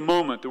eureka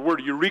moment. The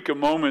word eureka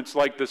moment's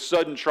like the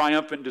sudden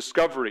triumphant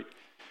discovery.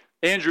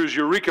 Andrew's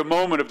eureka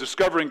moment of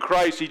discovering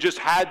Christ, he just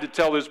had to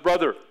tell his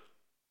brother.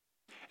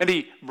 And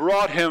he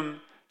brought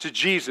him to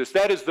Jesus.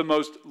 That is the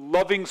most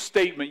loving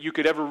statement you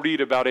could ever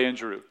read about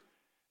Andrew.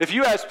 If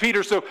you ask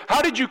Peter, so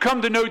how did you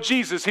come to know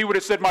Jesus? He would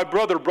have said, my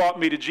brother brought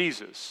me to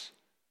Jesus.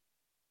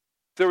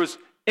 If there was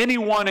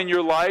anyone in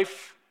your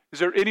life, is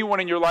there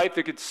anyone in your life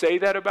that could say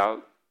that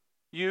about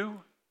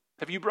you?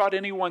 Have you brought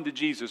anyone to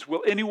Jesus?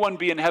 Will anyone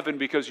be in heaven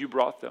because you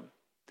brought them?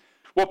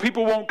 Well,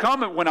 people won't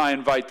come when I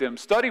invite them.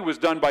 Study was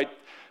done by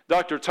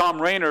Dr.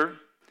 Tom Rainer.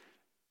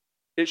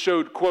 It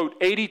showed, quote,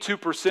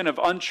 82% of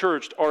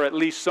unchurched are at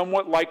least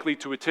somewhat likely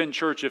to attend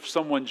church if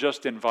someone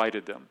just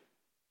invited them.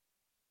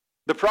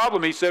 The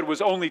problem, he said,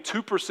 was only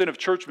 2% of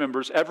church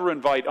members ever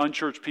invite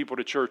unchurched people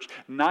to church.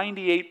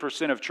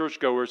 98% of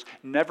churchgoers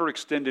never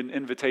extend an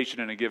invitation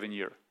in a given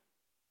year.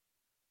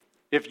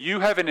 If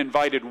you haven't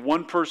invited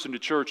one person to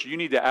church, you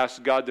need to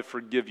ask God to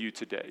forgive you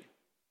today.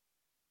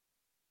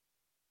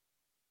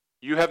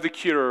 You have the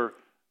cure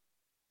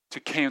to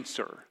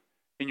cancer,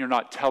 and you're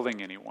not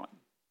telling anyone.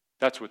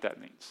 That's what that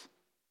means.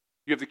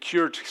 You have the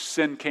cure to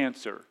sin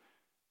cancer,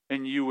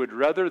 and you would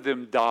rather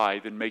them die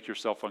than make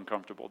yourself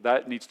uncomfortable.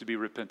 That needs to be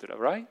repented of,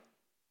 right?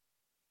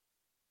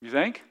 You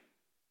think?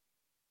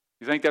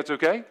 You think that's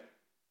okay?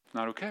 It's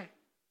not okay.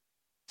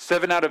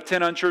 7 out of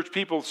 10 unchurched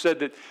people said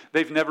that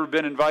they've never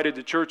been invited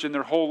to church in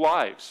their whole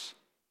lives.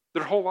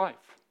 Their whole life.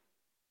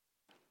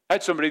 I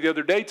had somebody the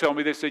other day tell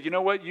me, they said, you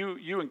know what,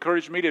 you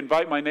encouraged me to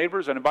invite my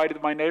neighbors, and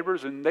invited my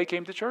neighbors, and they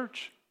came to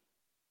church.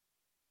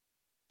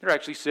 They're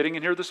actually sitting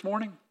in here this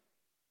morning.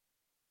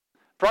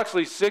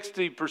 Approximately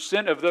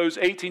 60% of those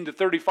 18 to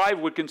 35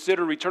 would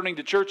consider returning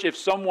to church if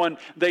someone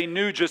they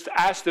knew just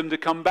asked them to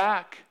come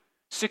back.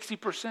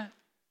 60%.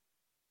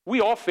 We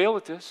all fail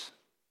at this,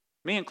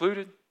 me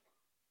included.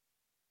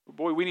 But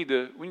boy, we need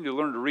to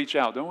learn to reach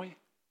out, don't we?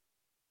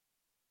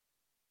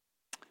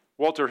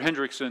 Walter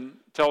Hendrickson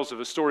tells of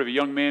a story of a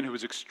young man who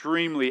was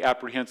extremely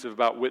apprehensive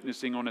about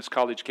witnessing on his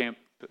college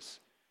campus.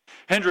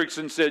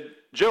 Hendrickson said,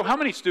 Joe, how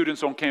many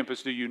students on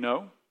campus do you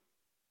know?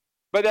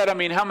 By that I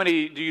mean, how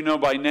many do you know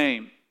by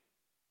name?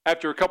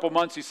 After a couple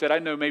months, he said, I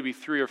know maybe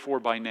 3 or 4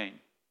 by name.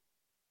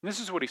 And this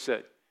is what he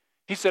said.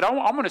 He said, I'm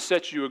going to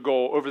set you a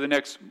goal over the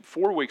next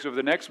 4 weeks, over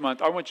the next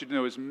month. I want you to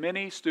know as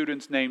many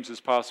students' names as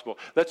possible.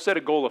 Let's set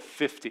a goal of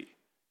 50.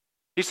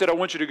 He said, I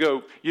want you to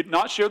go, you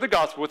not share the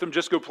gospel with them,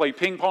 just go play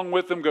ping pong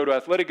with them, go to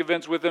athletic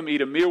events with them,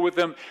 eat a meal with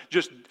them.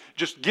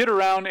 Just get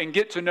around and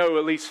get to know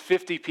at least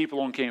 50 people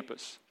on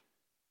campus.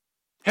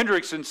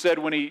 Hendrickson said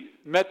when he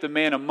met the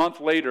man a month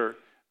later,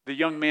 the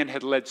young man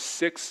had led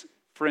 6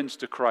 friends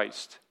to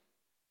Christ.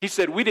 He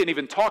said, we didn't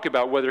even talk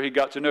about whether he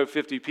got to know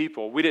 50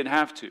 people. We didn't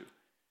have to.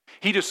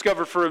 He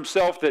discovered for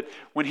himself that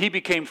when he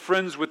became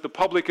friends with the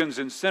publicans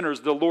and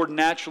sinners, the Lord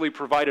naturally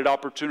provided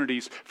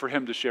opportunities for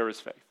him to share his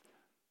faith.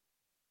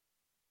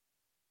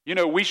 You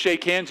know, we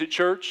shake hands at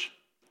church.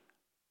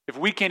 If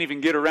we can't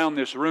even get around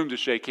this room to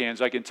shake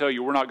hands, I can tell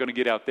you we're not going to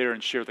get out there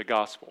and share the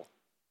gospel.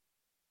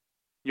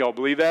 Y'all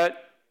believe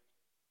that?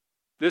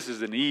 This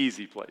is an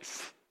easy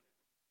place.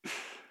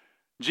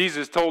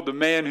 Jesus told the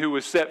man who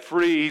was set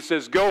free, he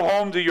says, go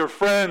home to your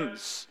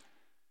friends.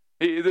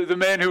 The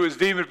man who was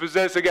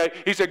demon-possessed, the guy,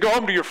 he said, go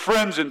home to your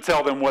friends and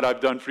tell them what I've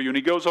done for you. And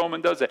he goes home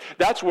and does that.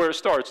 That's where it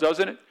starts,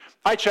 doesn't it?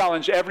 I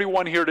challenge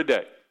everyone here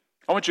today.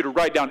 I want you to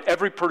write down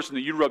every person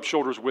that you rub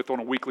shoulders with on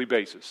a weekly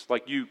basis,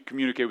 like you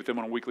communicate with them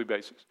on a weekly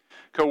basis.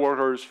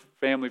 Coworkers,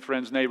 family,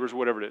 friends, neighbors,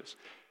 whatever it is.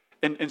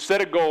 And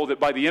set a goal that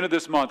by the end of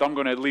this month, I'm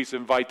going to at least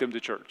invite them to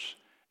church.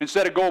 And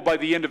set a goal by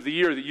the end of the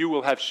year that you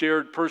will have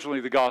shared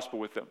personally the gospel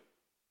with them.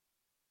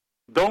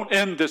 Don't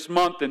end this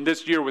month and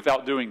this year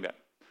without doing that.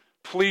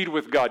 Plead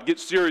with God. Get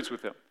serious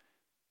with Him.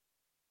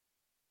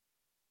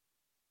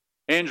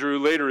 Andrew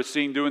later is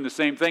seen doing the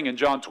same thing. In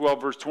John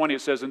 12, verse 20,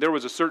 it says, and there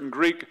was a certain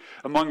Greek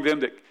among them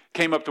that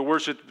came up to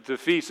worship the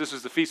feast. This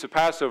is the feast of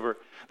Passover.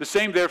 The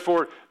same,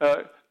 therefore,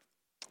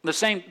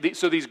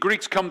 so these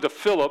Greeks come to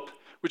Philip,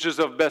 which is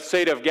of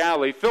Bethsaida of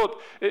Galilee.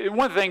 Philip,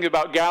 one thing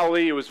about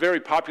Galilee, it was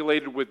very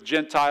populated with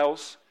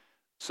Gentiles.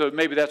 So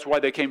maybe that's why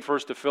they came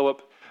first to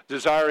Philip,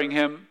 desiring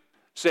him,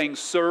 saying,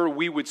 sir,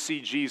 we would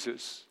see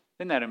Jesus.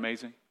 Isn't that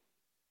amazing?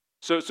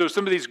 So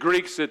some of these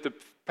Greeks at the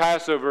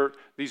Passover,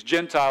 these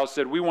Gentiles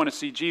said, we want to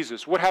see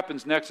Jesus. What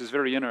happens next is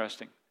very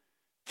interesting.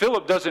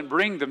 Philip doesn't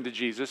bring them to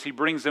Jesus, he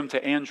brings them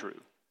to Andrew.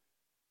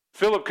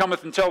 Philip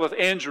cometh and telleth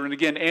Andrew, and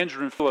again,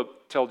 Andrew and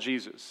Philip tell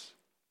Jesus.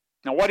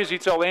 Now, why does he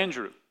tell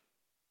Andrew?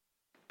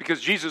 Because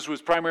Jesus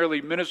was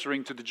primarily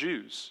ministering to the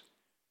Jews.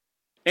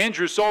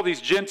 Andrew saw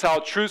these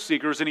Gentile truth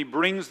seekers and he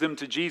brings them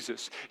to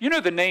Jesus. You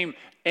know the name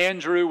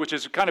Andrew, which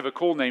is kind of a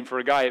cool name for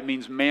a guy, it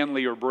means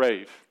manly or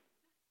brave.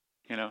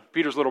 You know,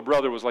 Peter's little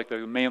brother was like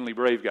the manly,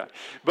 brave guy.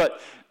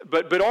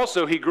 But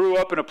also he grew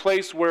up in a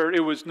place where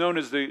it was known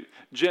as the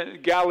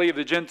Galilee of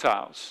the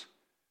Gentiles.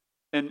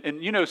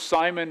 And you know,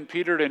 Simon,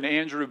 Peter, and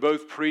Andrew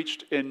both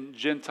preached in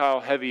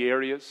Gentile-heavy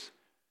areas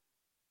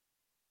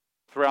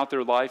throughout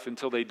their life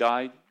until they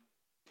died.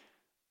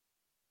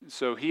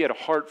 So he had a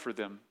heart for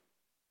them.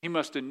 He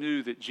must have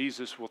knew that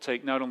Jesus will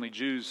take not only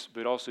Jews,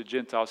 but also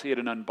Gentiles. He had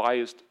an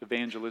unbiased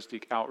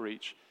evangelistic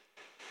outreach.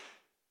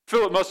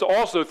 Philip must have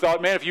also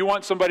thought, man, if you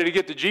want somebody to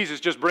get to Jesus,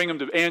 just bring them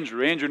to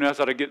Andrew. Andrew knows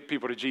how to get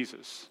people to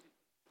Jesus.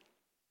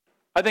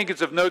 I think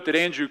it's of note that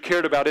Andrew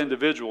cared about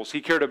individuals.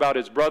 He cared about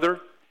his brother.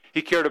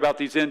 He cared about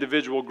these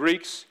individual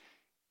Greeks.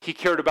 He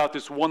cared about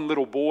this one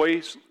little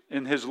boy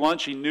in his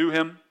lunch. He knew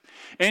him.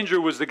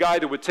 Andrew was the guy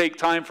that would take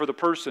time for the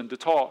person to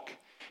talk.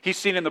 He's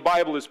seen in the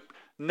Bible as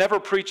never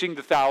preaching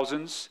to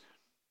thousands.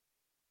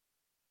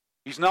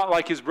 He's not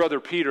like his brother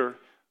Peter,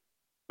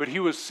 but he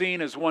was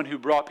seen as one who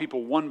brought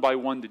people one by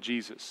one to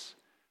Jesus.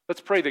 Let's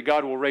pray that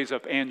God will raise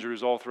up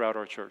Andrews all throughout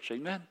our church.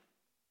 Amen.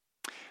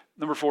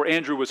 Number 4,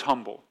 Andrew was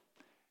humble.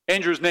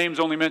 Andrew's name's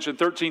only mentioned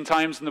 13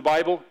 times in the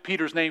Bible.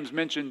 Peter's name's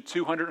mentioned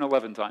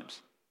 211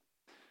 times.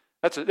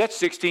 That's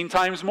 16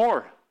 times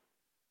more.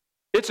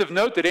 It's of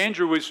note that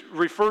Andrew was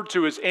referred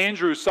to as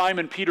Andrew,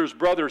 Simon Peter's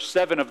brother,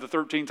 7 of the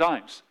 13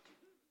 times.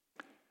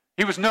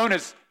 He was known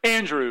as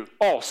Andrew.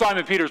 Oh,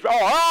 Simon Peter's brother.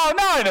 Oh,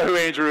 now I know who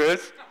Andrew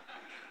is.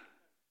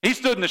 He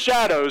stood in the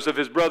shadows of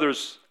his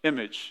brother's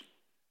image.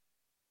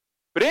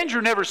 But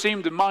Andrew never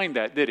seemed to mind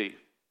that, did he?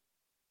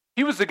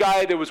 He was the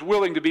guy that was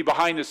willing to be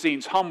behind the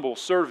scenes, humble,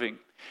 serving.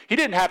 He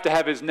didn't have to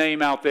have his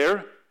name out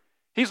there.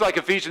 He's like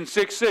Ephesians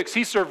 6:6.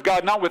 He served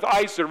God not with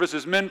eye service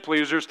as men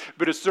pleasers,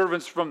 but as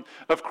servants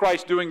of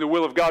Christ doing the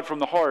will of God from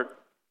the heart.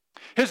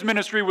 His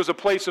ministry was a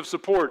place of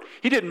support.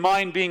 He didn't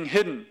mind being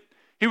hidden.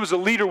 He was a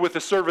leader with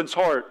a servant's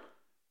heart.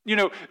 You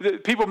know,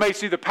 people may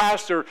see the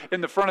pastor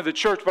in the front of the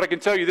church, but I can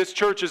tell you this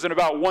church isn't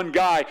about one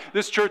guy.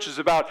 This church is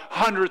about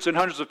hundreds and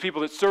hundreds of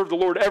people that serve the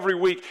Lord every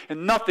week,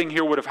 and nothing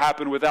here would have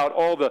happened without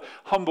all the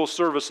humble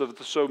service of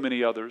so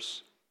many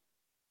others.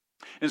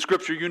 In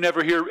Scripture, you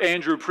never hear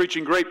Andrew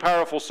preaching great,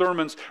 powerful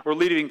sermons or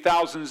leading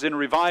thousands in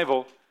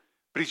revival,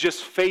 but he's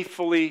just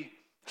faithfully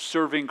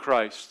serving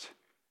Christ.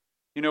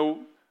 You know,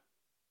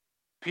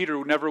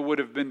 Peter never would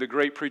have been the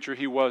great preacher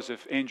he was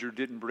if Andrew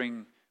didn't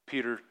bring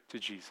Peter to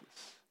Jesus.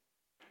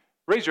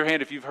 Raise your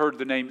hand if you've heard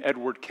the name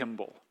Edward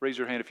Kimball. Raise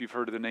your hand if you've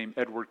heard of the name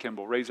Edward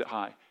Kimball. Raise it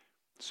high.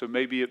 So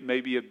maybe a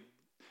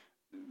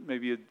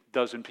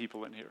dozen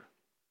people in here.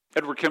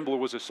 Edward Kimball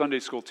was a Sunday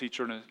school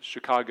teacher in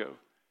Chicago.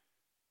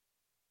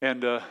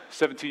 And a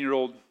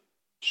 17-year-old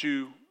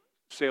shoe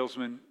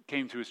salesman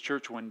came to his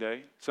church one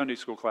day, Sunday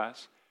school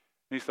class,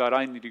 and he thought,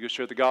 I need to go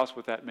share the gospel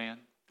with that man.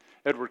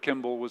 Edward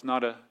Kimball was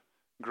not a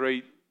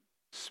great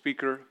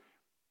speaker.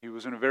 He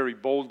wasn't a very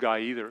bold guy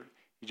either.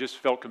 He just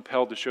felt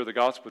compelled to share the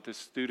gospel with this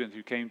student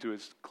who came to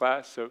his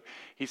class. So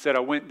he said,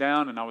 I went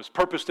down and I was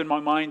purposed in my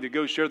mind to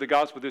go share the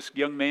gospel with this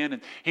young man.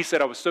 And he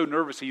said, I was so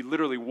nervous, he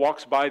literally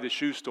walks by the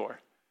shoe store.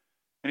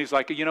 And he's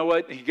like, you know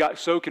what? He got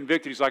so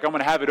convicted. He's like, I'm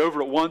going to have it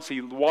over at once. He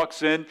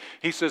walks in.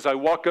 He says, I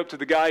walk up to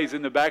the guy. He's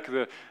in the back of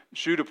the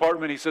shoe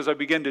department. He says, I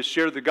began to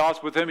share the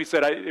gospel with him. He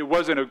said, it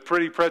wasn't a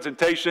pretty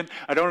presentation.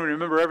 I don't even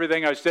remember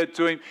everything I said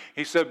to him.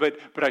 He said, but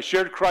I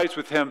shared Christ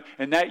with him.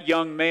 And that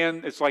young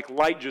man, it's like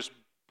light just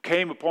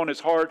came upon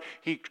his heart.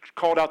 He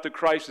called out to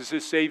Christ as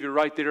his Savior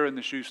right there in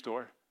the shoe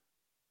store.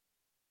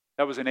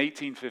 That was in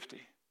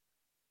 1850.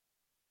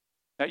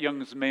 That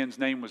young man's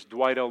name was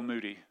Dwight L.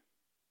 Moody,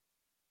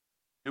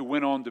 who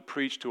went on to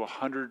preach to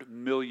 100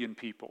 million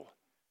people,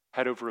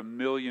 had over 1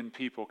 million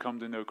people come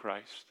to know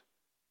Christ.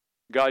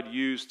 God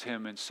used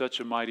him in such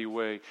a mighty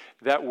way.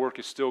 That work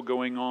is still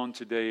going on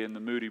today in the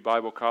Moody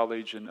Bible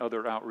College and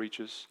other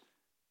outreaches.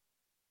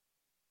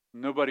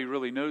 Nobody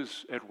really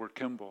knows Edward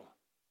Kimball,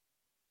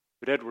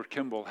 but Edward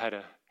Kimball had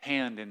a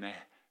hand in the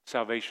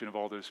salvation of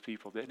all those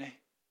people, didn't he?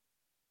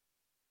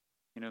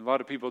 You know, a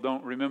lot of people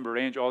don't remember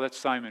Andrew. Oh, that's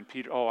Simon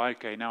Peter. Oh,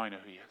 okay, now I know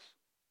who he is.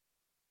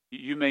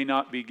 You may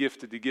not be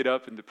gifted to get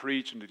up and to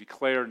preach and to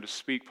declare and to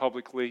speak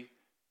publicly.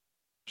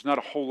 There's not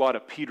a whole lot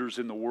of Peters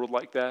in the world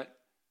like that,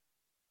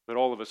 but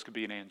all of us could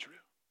be an Andrew.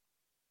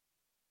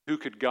 Who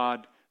could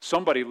God?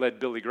 Somebody led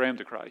Billy Graham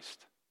to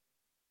Christ.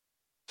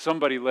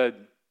 Somebody led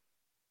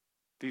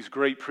these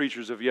great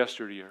preachers of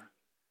yesteryear.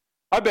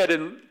 I bet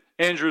in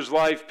Andrew's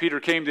life, Peter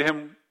came to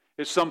him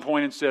at some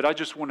point and said, I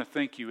just want to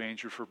thank you,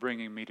 Andrew, for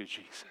bringing me to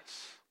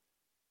Jesus.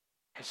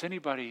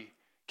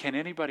 Can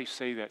anybody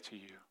say that to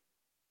you?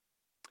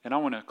 And I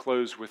want to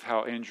close with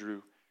how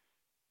Andrew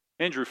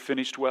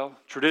finished well.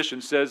 Tradition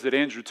says that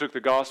Andrew took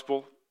the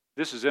gospel.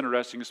 This is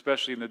interesting,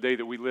 especially in the day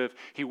that we live.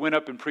 He went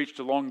up and preached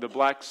along the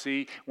Black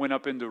Sea, went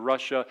up into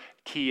Russia,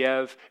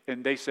 Kiev,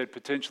 and they said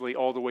potentially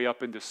all the way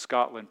up into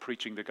Scotland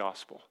preaching the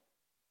gospel.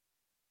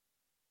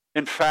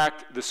 In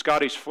fact, the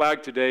Scottish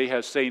flag today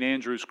has St.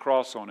 Andrew's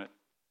cross on it.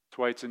 That's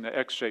why it's in the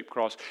X-shaped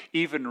cross.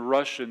 Even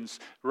Russia's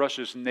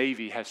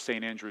Navy has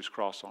St. Andrew's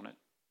cross on it.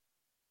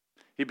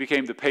 He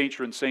became the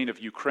patron saint of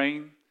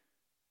Ukraine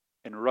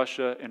and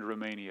Russia and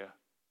Romania.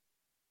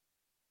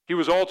 He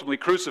was ultimately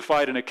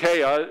crucified in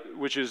Achaia,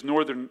 which is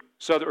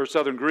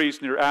southern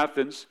Greece near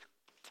Athens.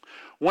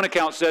 One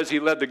account says he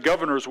led the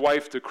governor's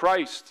wife to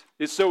Christ.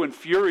 It so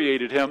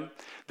infuriated him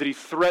that he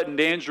threatened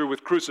Andrew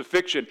with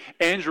crucifixion.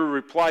 Andrew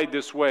replied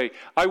this way,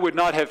 I would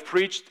not have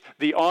preached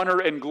the honor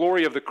and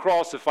glory of the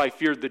cross if I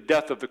feared the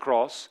death of the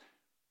cross.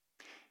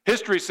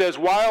 History says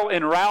while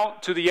en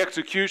route to the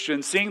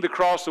execution, seeing the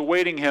cross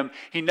awaiting him,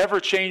 he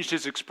never changed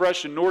his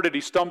expression, nor did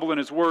he stumble in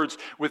his words.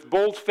 With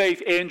bold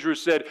faith, Andrew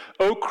said,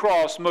 O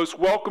cross, most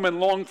welcome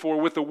and longed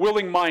for, with a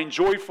willing mind,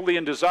 joyfully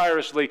and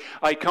desirously,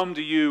 I come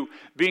to you,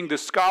 being the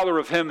scholar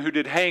of him who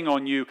did hang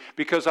on you,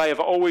 because I have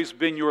always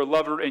been your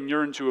lover and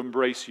yearn to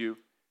embrace you.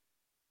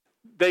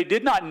 They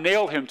did not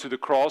nail him to the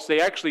cross.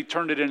 They actually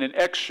turned it in an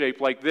X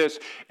shape like this,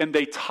 and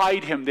they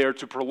tied him there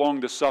to prolong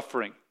the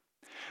suffering.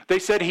 They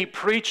said he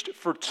preached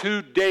for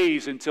 2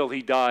 days until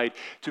he died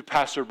to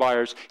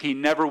passerbyers. He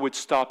never would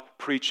stop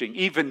preaching.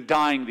 Even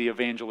dying, the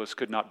evangelist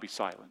could not be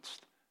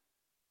silenced.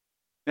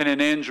 And in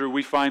Andrew,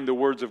 we find the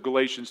words of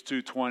Galatians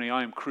 2:20,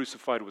 I am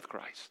crucified with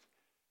Christ.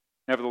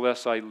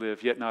 Nevertheless I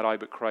live, yet not I,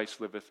 but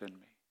Christ liveth in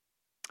me.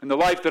 And the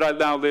life that I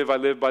now live, I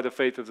live by the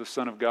faith of the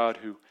Son of God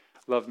who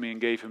loved me and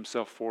gave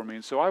himself for me.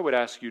 And so I would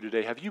ask you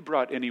today, have you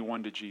brought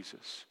anyone to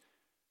Jesus?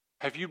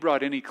 Have you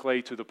brought any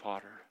clay to the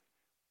potter?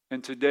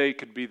 And today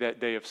could be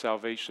that day of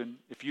salvation.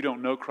 If you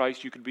don't know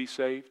Christ, you could be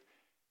saved.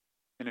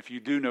 And if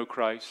you do know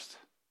Christ,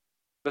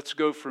 let's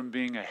go from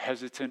being a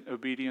hesitant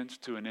obedience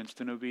to an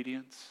instant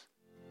obedience.